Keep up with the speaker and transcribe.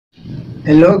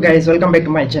Hello guys, welcome back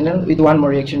to my channel with one more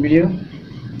reaction video.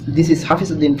 This is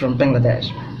Hafizuddin from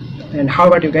Bangladesh. And how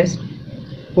about you guys?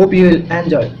 Hope you will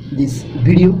enjoy this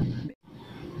video.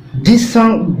 This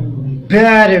song,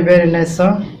 very nice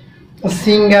song. A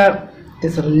singer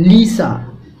is Lisa.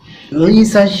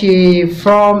 She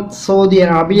from Saudi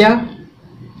Arabia.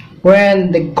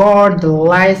 When they got the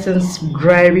license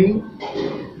driving,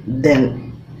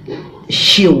 then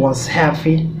she was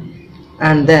happy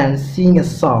and then sing a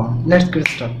song. Let's get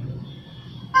started.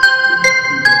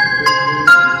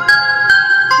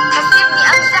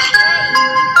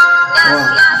 Wow.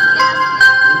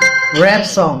 Rap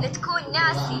song.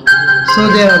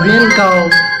 Saudi Arabian girl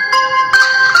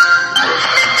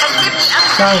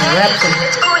song rap song.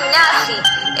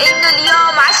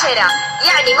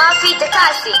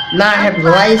 Now I have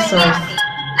license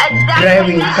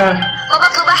driving car.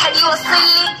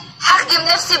 حخدم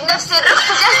نفسي بنفسي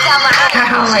الرخصة جاهزة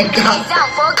معايا. الميزان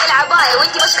فوق العباية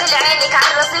وانتي مشكلة عينك على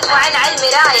الرصيف وعين على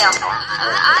المراية.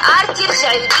 ارت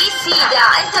يرجع البي سيدة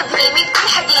انت بهيمي بكل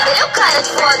حديدة لو كانت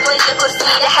فوق ولا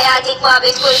كرسي حياتك ما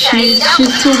بتكون سعيدة.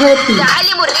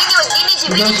 تعالي مريني وديني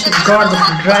جيبيني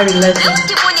لو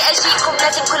تبوني اجيكم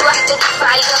لازم كل واحدة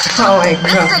تدفع القسط.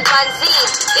 نفس البنزين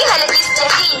فيها لذيذ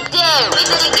جديد دين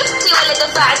واذا رقبتي ولا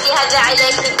دفعتي هذا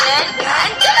عليك الدين.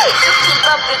 انت ما يكفي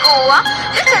الباب بقوة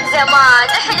لكن زمان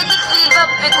احنا تكفي الباب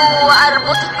بقوة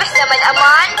اربطك بحزام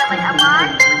الامان.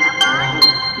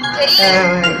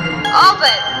 كريم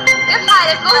اوبن كيف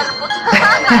حالكم؟ اربطك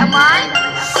بحزام الامان.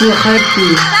 So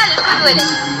happy.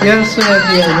 You're so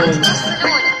happy again.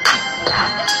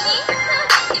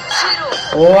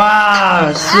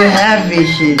 Wow, so happy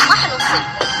she.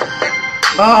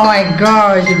 Oh my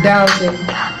god, she's dancing.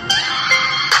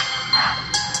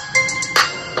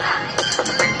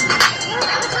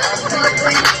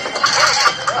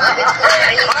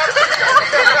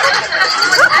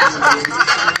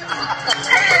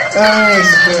 Oh my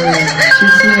god,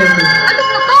 she's so happy.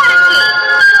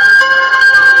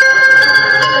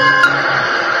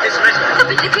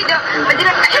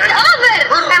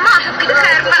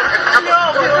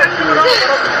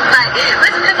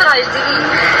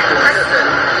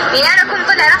 انا كنت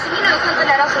طلع راسي هنا ويكون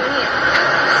طلع راسي هنا.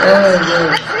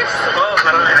 بس نفسي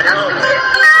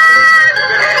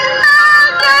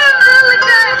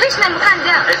ليش المكان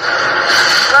ده؟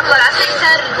 والله العظيم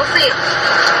صار بسيط.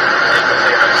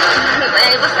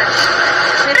 يعني بص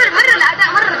مرة الأداء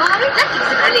مرة ظهري لا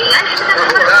تكذب علي أنا حسيت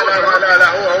لا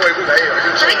هو يقول أيوه.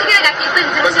 طب أنت كده قاعد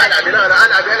تقول بس ألعب لا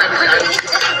ألعب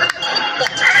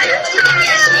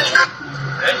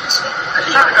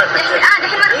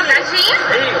دحين مرة كنت عايشين؟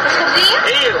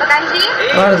 ايوه كنت عايشين؟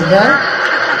 What is that?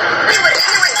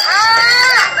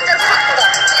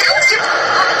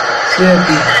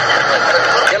 سيدي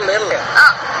يلا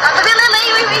طب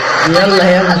يلا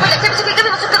يلا تمسك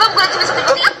القبل بس الدباب ولا تمسك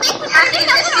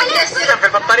في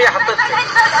البطارية حطيت.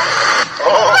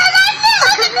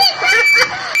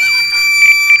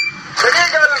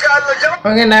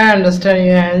 Okay, now I understand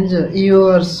you and you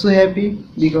are so happy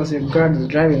because you got the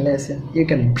driving lesson. You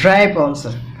can drive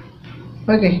also.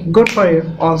 Okay, good for you.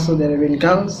 Also there will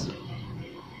girls.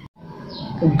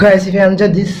 Guys, if you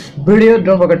enjoyed this video,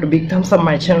 don't forget to big thumbs up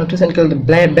my channel to click the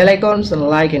bell icons and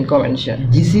like and comment share.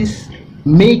 This is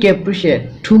make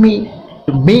appreciate to me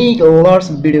to make lots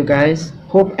of video guys.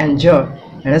 Hope enjoy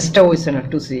and stay with channel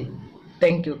to see.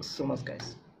 Thank you so much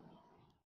guys.